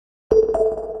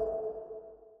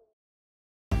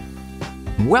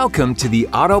Welcome to the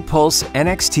AutoPulse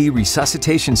NXT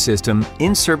Resuscitation System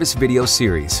in-service video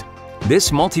series.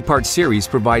 This multi-part series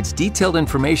provides detailed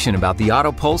information about the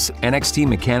AutoPulse NXT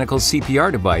mechanical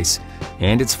CPR device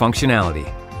and its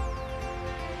functionality.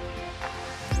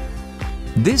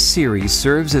 This series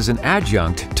serves as an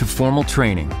adjunct to formal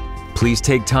training. Please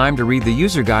take time to read the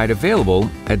user guide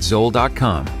available at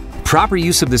ZOLL.com. Proper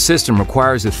use of the system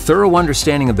requires a thorough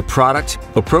understanding of the product,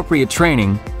 appropriate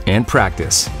training, and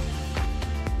practice.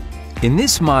 In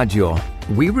this module,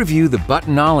 we review the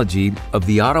Buttonology of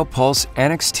the AutoPulse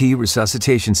NXT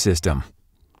Resuscitation System.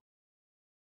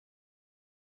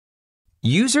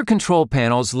 User control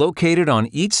panels located on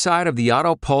each side of the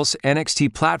AutoPulse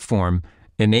NXT platform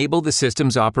enable the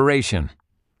system's operation.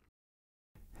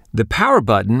 The power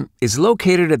button is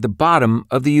located at the bottom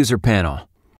of the user panel.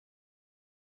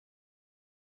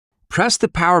 Press the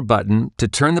power button to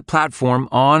turn the platform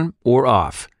on or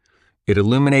off. It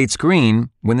illuminates green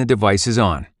when the device is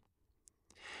on.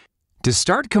 To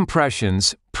start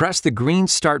compressions, press the green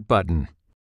Start button.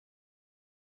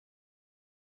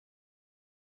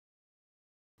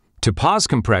 To pause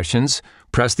compressions,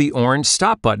 press the orange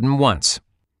Stop button once.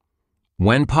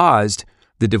 When paused,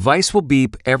 the device will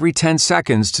beep every 10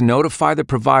 seconds to notify the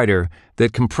provider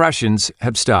that compressions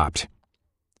have stopped.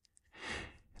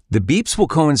 The beeps will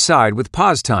coincide with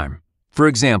pause time. For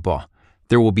example,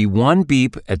 there will be one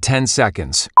beep at 10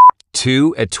 seconds,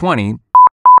 two at 20,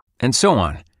 and so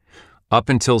on, up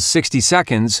until 60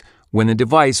 seconds when the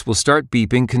device will start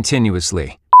beeping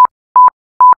continuously.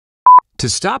 To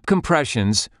stop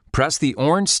compressions, press the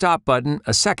orange Stop button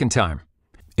a second time.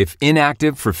 If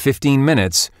inactive for 15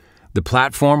 minutes, the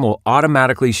platform will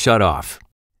automatically shut off.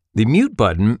 The mute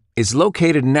button is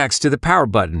located next to the power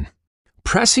button.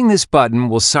 Pressing this button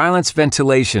will silence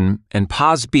ventilation and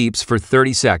pause beeps for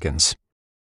 30 seconds.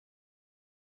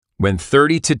 When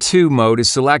 30-2 mode is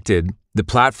selected, the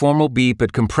platform will beep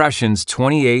at compressions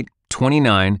 28,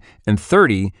 29, and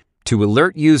 30 to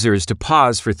alert users to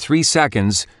pause for 3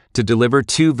 seconds to deliver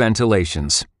 2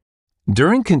 ventilations.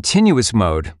 During continuous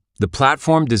mode, the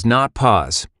platform does not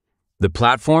pause. The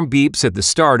platform beeps at the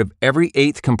start of every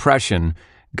 8th compression,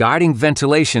 guiding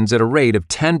ventilations at a rate of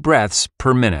 10 breaths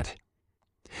per minute.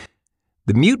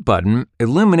 The mute button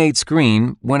illuminates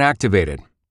green when activated.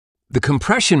 The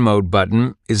compression mode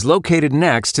button is located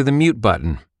next to the mute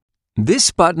button.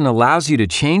 This button allows you to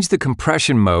change the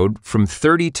compression mode from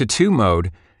 30-2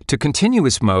 mode to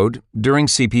continuous mode during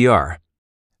CPR.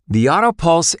 The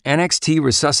AutoPulse NXT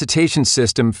Resuscitation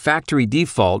System factory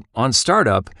default on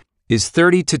startup is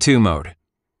 30-2 mode.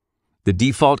 The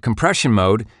default compression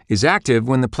mode is active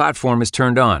when the platform is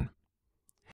turned on.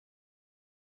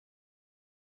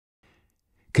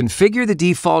 Configure the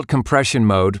default compression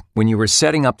mode when you are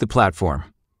setting up the platform.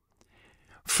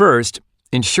 First,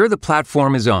 ensure the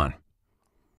platform is on.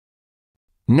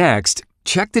 Next,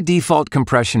 check the default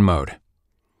compression mode.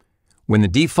 When the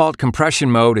default compression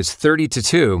mode is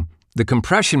 30-2, the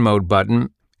compression mode button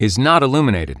is not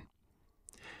illuminated.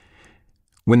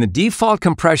 When the default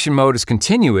compression mode is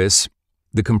continuous,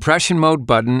 the compression mode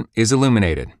button is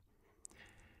illuminated.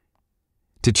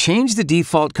 To change the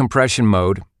default compression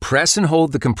mode, press and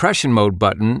hold the compression mode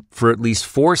button for at least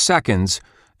 4 seconds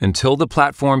until the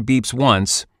platform beeps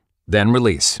once, then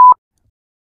release.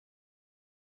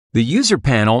 The user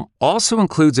panel also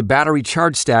includes a battery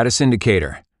charge status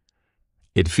indicator.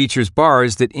 It features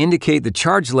bars that indicate the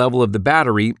charge level of the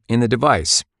battery in the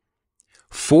device.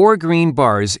 4 green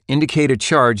bars indicate a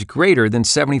charge greater than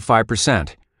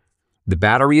 75%. The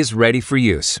battery is ready for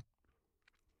use.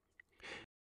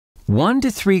 1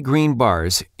 to 3 green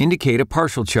bars indicate a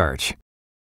partial charge.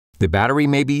 The battery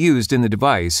may be used in the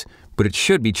device, but it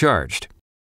should be charged.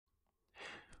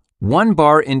 1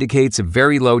 bar indicates a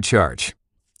very low charge.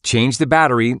 Change the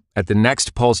battery at the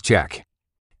next pulse check.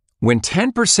 When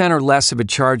 10% or less of a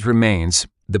charge remains,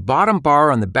 the bottom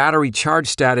bar on the battery charge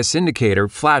status indicator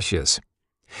flashes.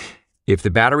 If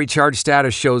the battery charge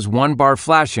status shows 1 bar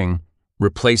flashing,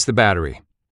 replace the battery.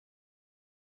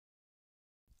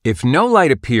 If no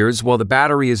light appears while the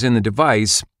battery is in the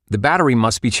device, the battery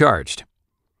must be charged.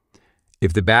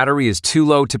 If the battery is too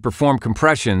low to perform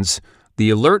compressions,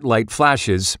 the alert light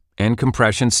flashes and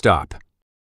compressions stop.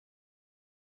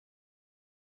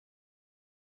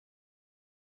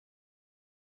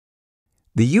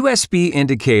 The USB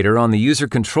indicator on the user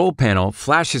control panel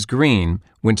flashes green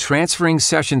when transferring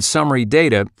session summary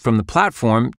data from the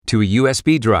platform to a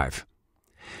USB drive.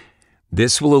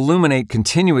 This will illuminate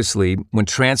continuously when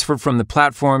transfer from the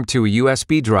platform to a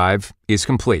USB drive is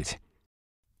complete.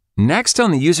 Next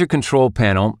on the user control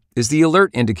panel is the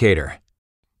alert indicator.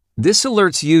 This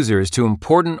alerts users to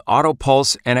important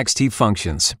AutoPulse NXT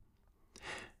functions.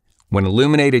 When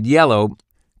illuminated yellow,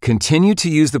 continue to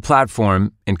use the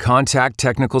platform and contact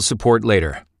technical support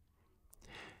later.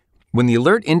 When the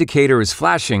alert indicator is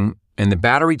flashing and the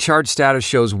battery charge status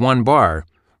shows 1 bar,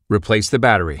 replace the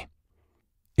battery.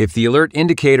 If the alert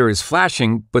indicator is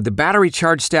flashing but the battery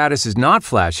charge status is not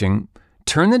flashing,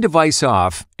 turn the device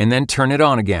off and then turn it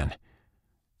on again.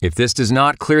 If this does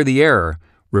not clear the error,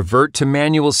 revert to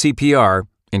manual CPR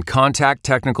and contact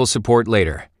technical support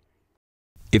later.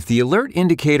 If the alert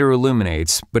indicator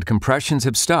illuminates but compressions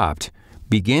have stopped,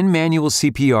 begin manual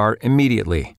CPR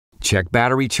immediately. Check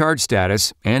battery charge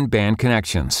status and band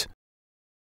connections.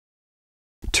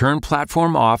 Turn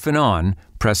platform off and on,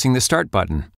 pressing the start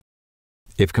button.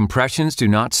 If compressions do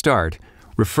not start,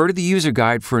 refer to the user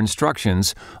guide for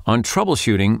instructions on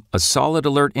troubleshooting a solid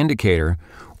alert indicator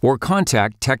or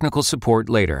contact technical support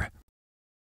later.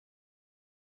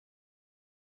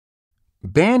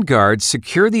 Band guards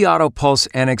secure the AutoPulse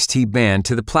NXT band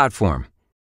to the platform.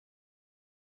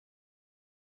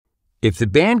 If the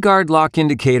band guard lock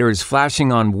indicator is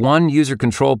flashing on one user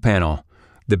control panel,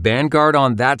 the band guard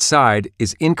on that side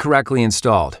is incorrectly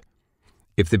installed.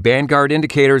 If the band guard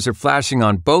indicators are flashing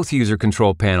on both user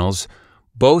control panels,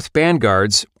 both band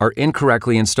guards are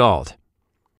incorrectly installed.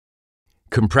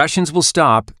 Compressions will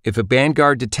stop if a band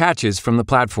guard detaches from the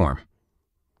platform.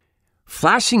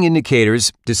 Flashing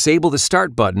indicators disable the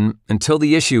start button until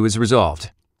the issue is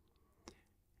resolved.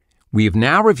 We have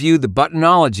now reviewed the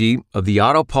Buttonology of the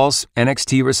AutoPulse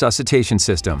NXT resuscitation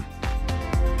system.